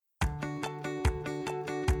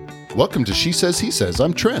Welcome to She Says, He Says.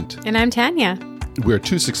 I'm Trent. And I'm Tanya. We're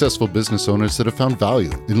two successful business owners that have found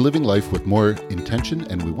value in living life with more intention,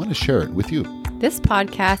 and we want to share it with you. This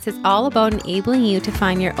podcast is all about enabling you to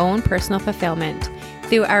find your own personal fulfillment.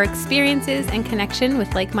 Through our experiences and connection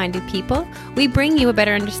with like-minded people, we bring you a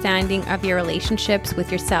better understanding of your relationships with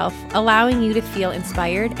yourself, allowing you to feel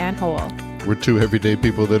inspired and whole. We're two everyday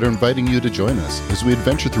people that are inviting you to join us as we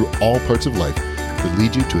adventure through all parts of life that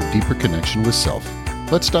lead you to a deeper connection with self.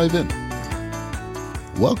 Let's dive in.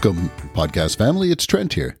 Welcome, podcast family. It's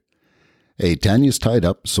Trent here. Hey, Tanya's tied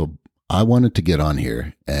up, so I wanted to get on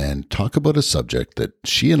here and talk about a subject that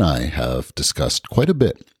she and I have discussed quite a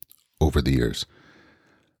bit over the years.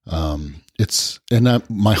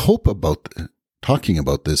 My hope about talking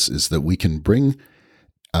about this is that we can bring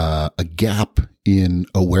a gap in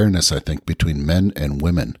awareness, I think, between men and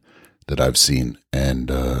women that I've seen,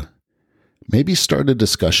 and maybe start a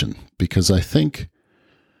discussion, because I think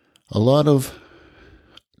a lot of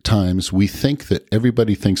times we think that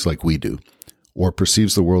everybody thinks like we do or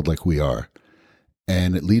perceives the world like we are.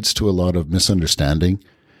 And it leads to a lot of misunderstanding,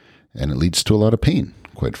 and it leads to a lot of pain,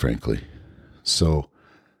 quite frankly. So,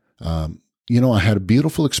 I had a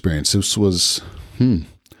beautiful experience. This was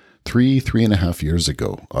 3.5 years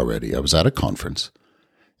ago already. I was at a conference.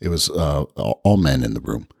 It was all men in the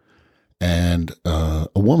room. And a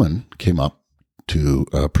woman came up to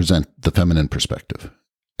present the feminine perspective.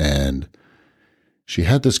 And she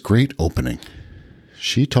had this great opening.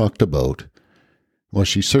 She talked about,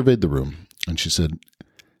 she surveyed the room, and she said,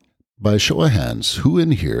 by a show of hands, who in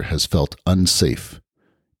here has felt unsafe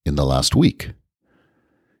in the last week?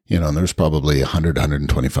 And there's probably 100,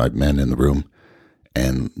 125 men in the room,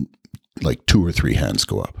 and like 2 or 3 hands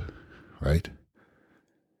go up, right?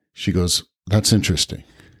 She goes, that's interesting.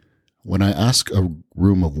 When I ask a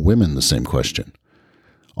room of women the same question,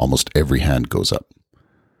 almost every hand goes up.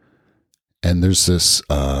 And there's this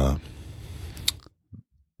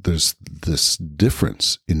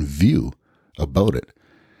difference in view about it.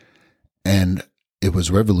 And it was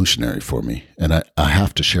revolutionary for me. And I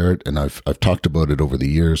have to share it. And I've talked about it over the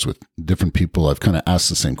years with different people. I've kind of asked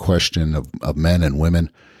the same question of men and women,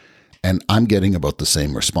 and I'm getting about the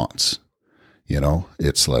same response.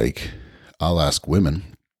 It's like, I'll ask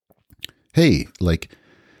women, hey,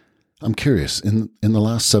 I'm curious, in the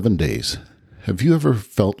last 7 days, have you ever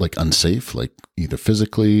felt like unsafe, like either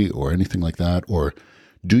physically or anything like that? Or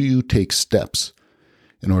do you take steps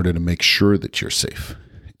in order to make sure that you're safe?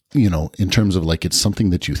 In terms of it's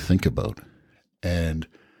something that you think about. And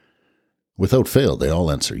without fail, they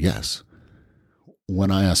all answer yes.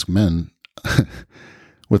 When I ask men,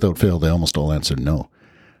 without fail, they almost all answer no,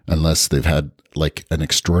 unless they've had an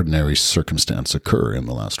extraordinary circumstance occur in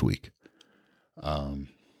the last week. And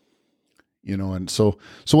so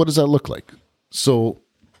what does that look like? So,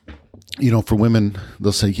 for women,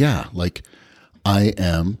 they'll say, yeah, I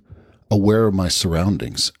am aware of my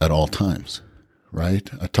surroundings at all times, right?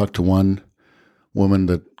 I talked to one woman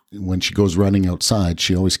that when she goes running outside,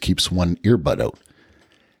 she always keeps one earbud out,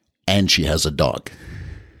 and she has a dog,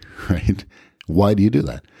 right? Why do you do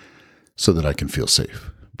that? So that I can feel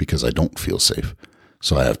safe, because I don't feel safe.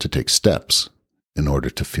 So I have to take steps in order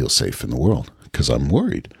to feel safe in the world, because I'm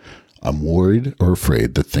worried. I'm worried or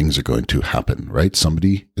afraid that things are going to happen, right?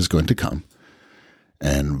 Somebody is going to come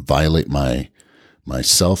and violate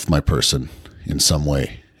myself, my person, in some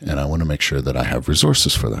way. And I want to make sure that I have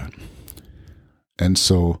resources for that. And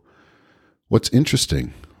so what's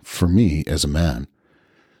interesting for me as a man,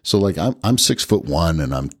 so I'm 6'1"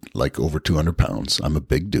 and I'm over 200 pounds. I'm a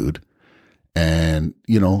big dude. And,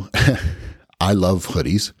 I love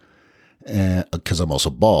hoodies because I'm also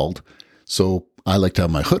bald. So I like to have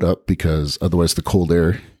my hood up, because otherwise the cold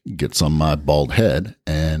air gets on my bald head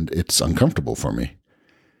and it's uncomfortable for me.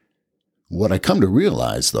 What I come to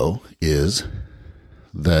realize, though, is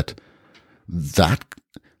that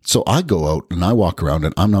so I go out and I walk around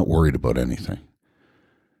and I'm not worried about anything.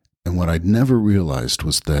 And what I'd never realized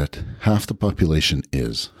was that half the population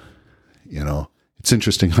is. It's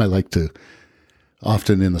interesting. I like to,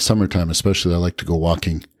 often in the summertime especially, I like to go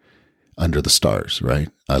walking under the stars, right?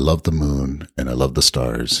 I love the moon and I love the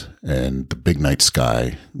stars and the big night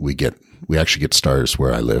sky. We actually get stars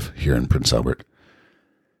where I live here in Prince Albert.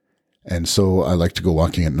 And so I like to go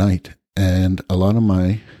walking at night, and a lot of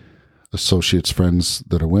my associates, friends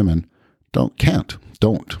that are women don't,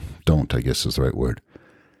 I guess is the right word,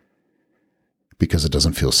 because it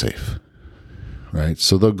doesn't feel safe, right?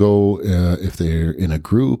 So they'll go if they're in a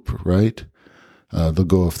group, right? They'll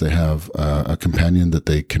go if they have a companion that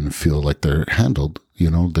they can feel like they're handled,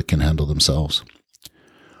 that can handle themselves.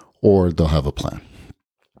 Or they'll have a plan.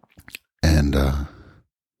 And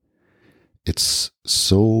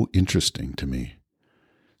so interesting to me.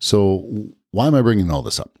 So why am I bringing all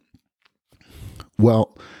this up?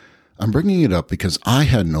 Well, I'm bringing it up because I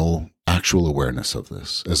had no actual awareness of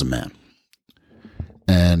this as a man.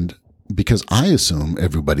 And because I assume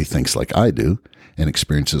everybody thinks like I do and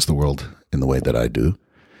experiences the world in the way that I do,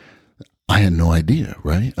 I had no idea,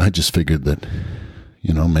 right? I just figured that,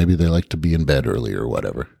 maybe they like to be in bed early or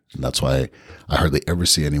whatever. And that's why I hardly ever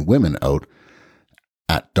see any women out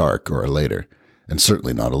at dark or later, and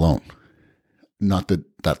certainly not alone. Not that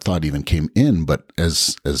that thought even came in, but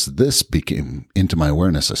as this became into my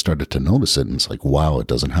awareness, I started to notice it, and it's like, wow, it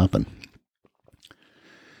doesn't happen.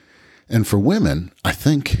 And for women, I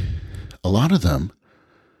think a lot of them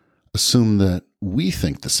assume that we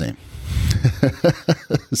think the same.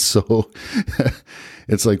 So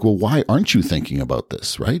it's like, well, why aren't you thinking about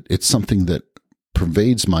this, right? It's something that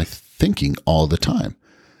pervades my thinking all the time.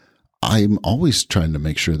 I'm always trying to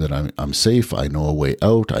make sure that I'm safe. I know a way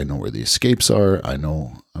out. I know where the escapes are. I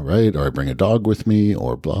know, all right, or I bring a dog with me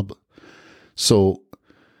or blah, blah. So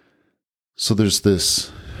there's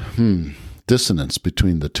this dissonance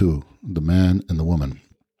between the two, the man and the woman.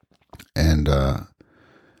 And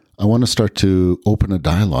I want to start to open a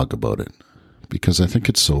dialogue about it because I think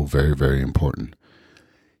it's so very, very important.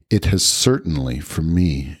 It has certainly, for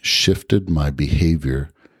me, shifted my behavior,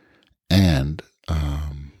 and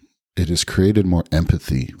it has created more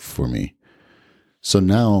empathy for me. So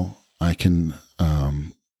now I can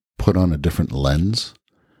put on a different lens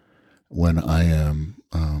when I am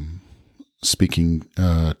speaking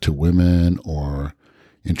to women or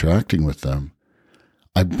interacting with them.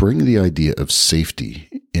 I bring the idea of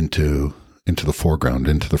safety into the foreground,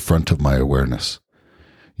 into the front of my awareness.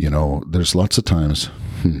 There's lots of times,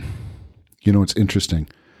 it's interesting.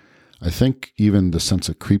 I think even the sense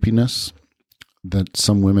of creepiness that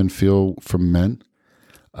some women feel from men,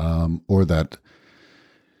 or that,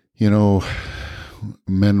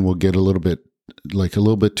 men will get a little bit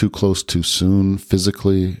too close too soon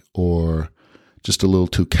physically, or just a little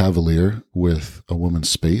too cavalier with a woman's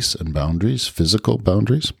space and boundaries, physical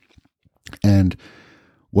boundaries. And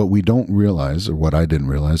what we don't realize, or what I didn't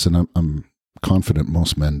realize, and I'm confident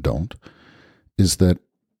most men don't, is that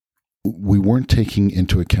we weren't taking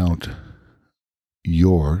into account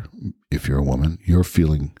if you're a woman, your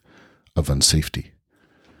feeling of unsafety,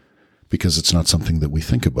 because it's not something that we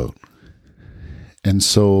think about. And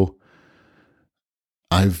so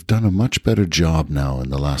I've done a much better job now in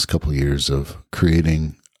the last couple of years of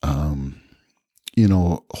creating, holding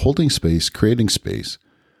space, creating space,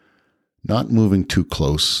 not moving too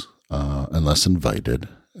close unless invited,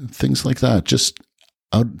 things like that, just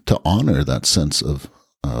out to honor that sense of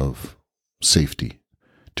safety,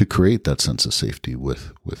 to create that sense of safety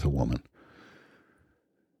with a woman.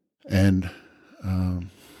 And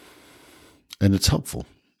it's helpful,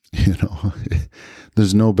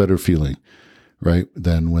 there's no better feeling, right,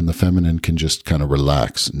 than when the feminine can just kind of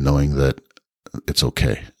relax, knowing that it's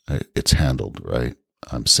okay, it's handled, right,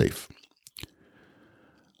 I'm safe.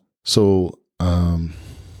 So, I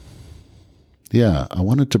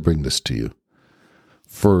wanted to bring this to you.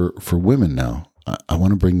 For women now, I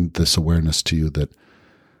want to bring this awareness to you that,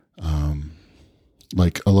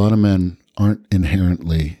 a lot of men aren't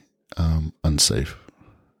inherently unsafe.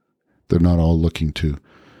 They're not all looking to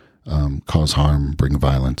cause harm, bring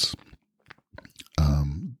violence.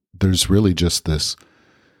 There's really just this,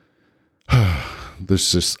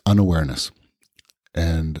 there's this unawareness.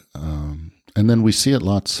 And then we see it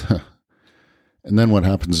lots. And then what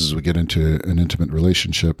happens is we get into an intimate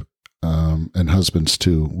relationship, and husbands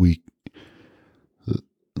too. We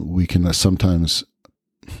can sometimes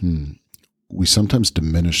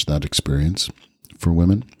diminish that experience for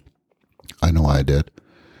women. I know I did.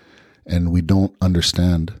 And we don't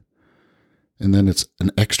understand. And then it's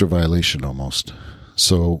an extra violation almost.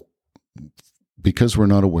 So because we're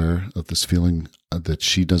not aware of this feeling that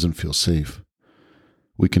she doesn't feel safe,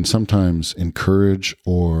 we can sometimes encourage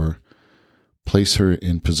or place her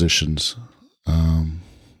in positions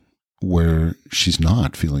where she's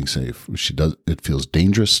not feeling safe. It feels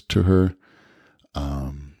dangerous to her.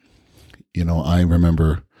 I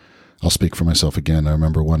remember, I'll speak for myself again. I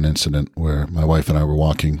remember one incident where my wife and I were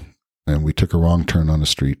walking and we took a wrong turn on the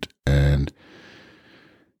street, and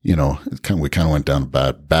we kind of went down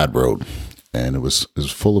a bad road, and it was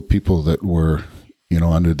full of people that were,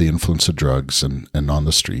 under the influence of drugs and on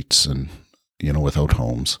the streets and, without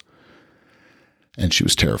homes. And she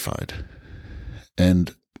was terrified.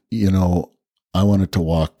 And, I wanted to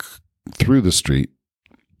walk through the street,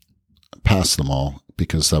 past them all,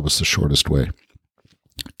 because that was the shortest way.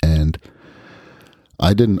 And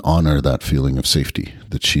I didn't honor that feeling of safety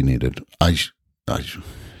that she needed.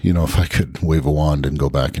 if I could wave a wand and go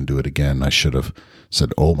back and do it again, I should have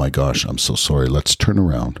said, "Oh my gosh, I'm so sorry. Let's turn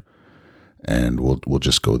around and we'll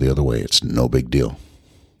just go the other way. It's no big deal."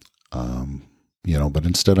 But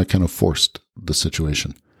instead I kind of forced the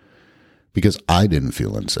situation because I didn't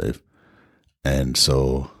feel unsafe. And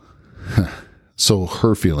so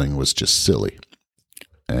her feeling was just silly.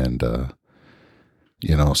 And, so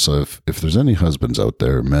if there's any husbands out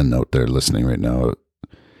there, men out there listening right now,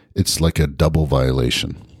 it's like a double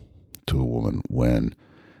violation to a woman when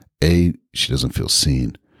A, she doesn't feel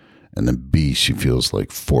seen, and then B, she feels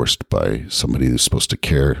like forced by somebody who's supposed to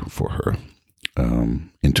care for her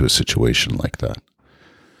into a situation like that.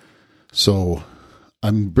 So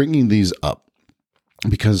I'm bringing these up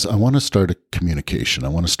because I want to start a communication. I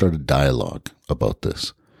want to start a dialogue about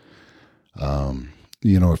this.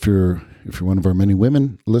 If you're one of our many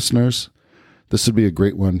women listeners, this would be a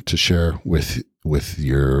great one to share with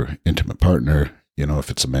your intimate partner,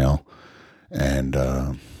 if it's a male, and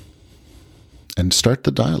start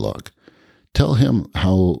the dialogue. Tell him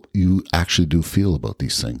how you actually do feel about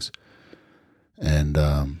these things. And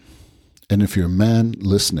if you're a man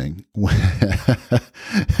listening,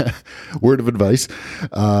 word of advice,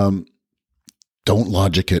 don't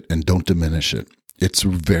logic it and don't diminish it. It's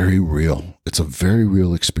very real. It's a very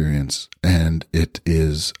real experience. And it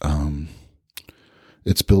is,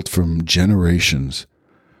 it's built from generations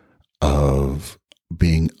of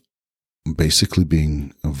basically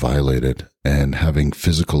being violated and having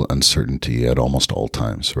physical uncertainty at almost all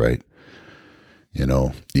times, right?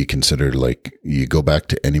 You consider you go back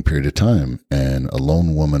to any period of time and a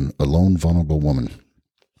lone vulnerable woman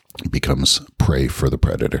becomes prey for the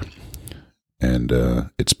predator. And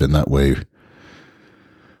it's been that way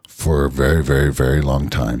for a very, very, very long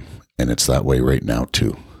time. And it's that way right now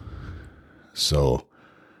too. So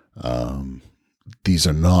these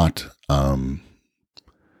are not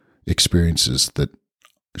experiences that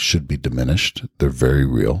should be diminished. They're very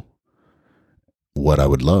real. What I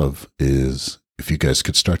would love is if you guys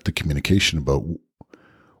could start the communication about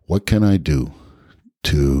what can I do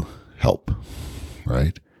to help,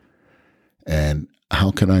 right? And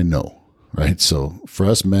how can I know, right? So for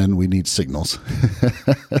us men, we need signals.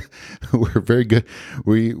 We're very good.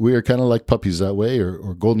 We are kind of like puppies that way,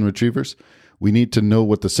 or golden retrievers. We need to know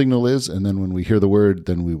what the signal is, and then when we hear the word,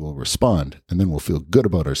 then we will respond, and then we'll feel good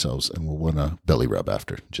about ourselves, and we'll want to belly rub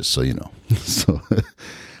after, just so you know.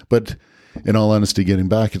 But in all honesty, getting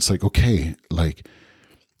back, it's like, okay,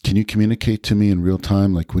 can you communicate to me in real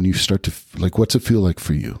time? When you start to, what's it feel like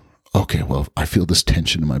for you? Okay, well, I feel this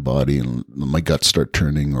tension in my body and my guts start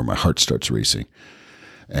turning or my heart starts racing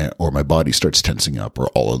or my body starts tensing up or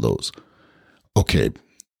all of those. Okay,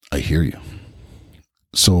 I hear you.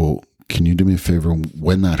 So can you do me a favor?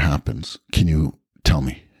 When that happens, can you tell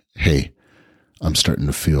me, hey, I'm starting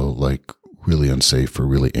to feel really unsafe or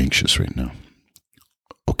really anxious right now?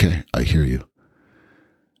 Okay, I hear you.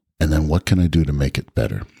 And then what can I do to make it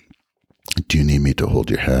better? Do you need me to hold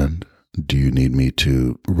your hand? Do you need me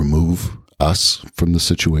to remove us from the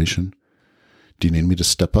situation? Do you need me to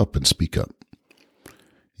step up and speak up?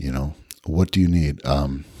 What do you need?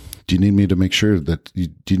 Do you need me to make sure that do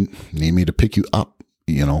you need me to pick you up,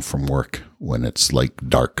 from work when it's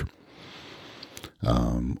dark,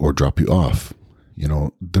 or drop you off?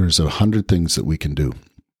 There's 100 things that we can do.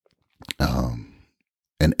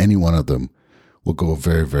 And any one of them will go a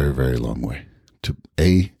very, very, very long way to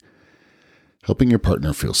A, helping your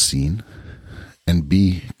partner feel seen, and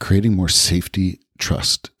B, creating more safety,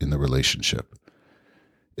 trust in the relationship.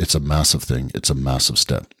 It's a massive thing. It's a massive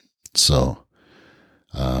step. So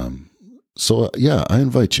yeah, I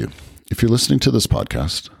invite you, if you're listening to this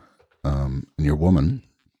podcast, and you're a woman,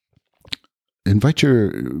 invite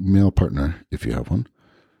your male partner, if you have one,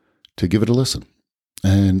 to give it a listen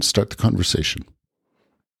and start the conversation.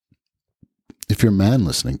 If you're a man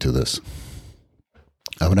listening to this,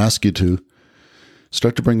 I would ask you to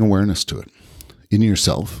start to bring awareness to it in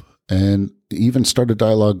yourself and even start a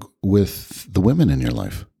dialogue with the women in your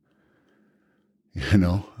life.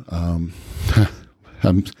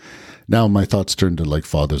 Now my thoughts turn to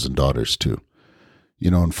fathers and daughters too.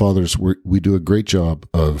 And fathers, we do a great job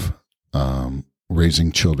of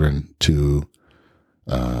raising children to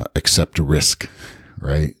accept a risk,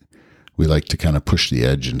 right? We like to kind of push the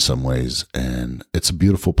edge in some ways, and it's a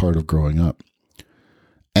beautiful part of growing up.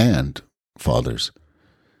 And fathers,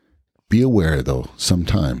 be aware though,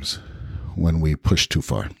 sometimes when we push too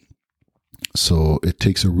far. So it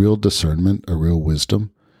takes a real discernment, a real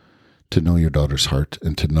wisdom to know your daughter's heart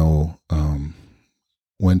and to know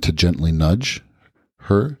when to gently nudge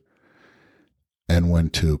her and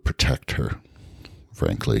when to protect her.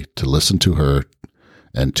 frankly, to listen to her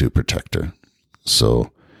and to protect her.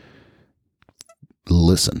 So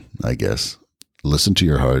listen, I guess. Listen to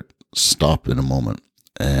your heart. Stop in a moment.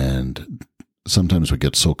 And sometimes we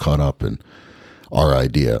get so caught up in our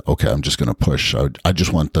idea. Okay, I'm just going to push. I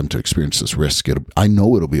just want them to experience this risk. I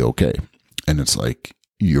know it'll be okay. And it's like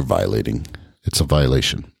you're violating. It's a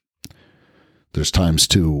violation. There's times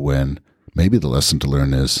too when maybe the lesson to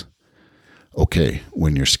learn is, okay,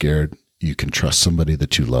 when you're scared, you can trust somebody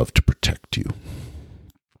that you love to protect you.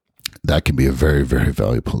 That can be a very, very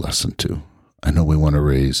valuable lesson too. I know we want to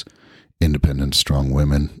raise independent, strong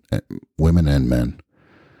women and men.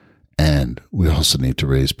 And we also need to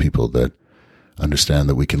raise people that understand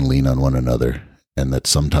that we can lean on one another and that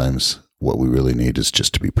sometimes what we really need is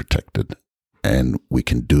just to be protected. And we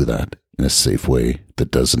can do that in a safe way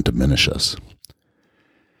that doesn't diminish us.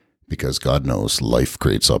 Because God knows life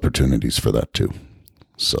creates opportunities for that too.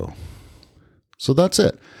 So that's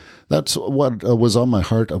it. That's what was on my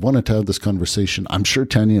heart. I wanted to have this conversation. I'm sure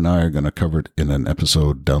Tanya and I are going to cover it in an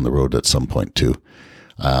episode down the road at some point too.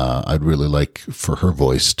 I'd really like for her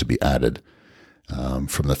voice to be added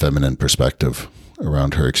from the feminine perspective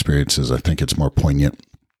around her experiences. I think it's more poignant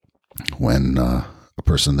when a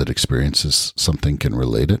person that experiences something can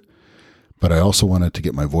relate it. But I also wanted to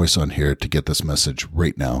get my voice on here to get this message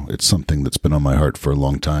right now. It's something that's been on my heart for a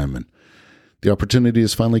long time, and the opportunity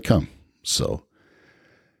has finally come. So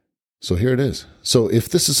here it is. So if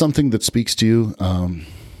this is something that speaks to you,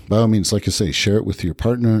 by all means, like I say, share it with your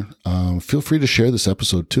partner. Feel free to share this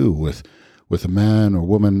episode too with a man or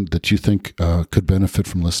woman that you think could benefit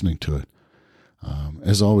from listening to it.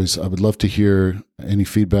 As always, I would love to hear any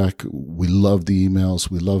feedback. We love the emails.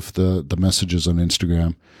 We love the messages on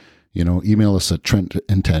Instagram. Email us at Trent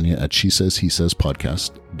and Tanya at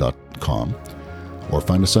SheSaysHeSaysPodcast.com or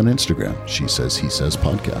find us on Instagram, She Says He Says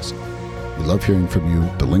Podcast. We love hearing from you.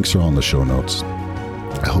 The links are on the show notes.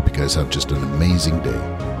 I hope you guys have just an amazing day.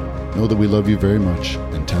 Know that we love you very much,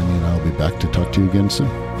 and Tanya and I will be back to talk to you again soon.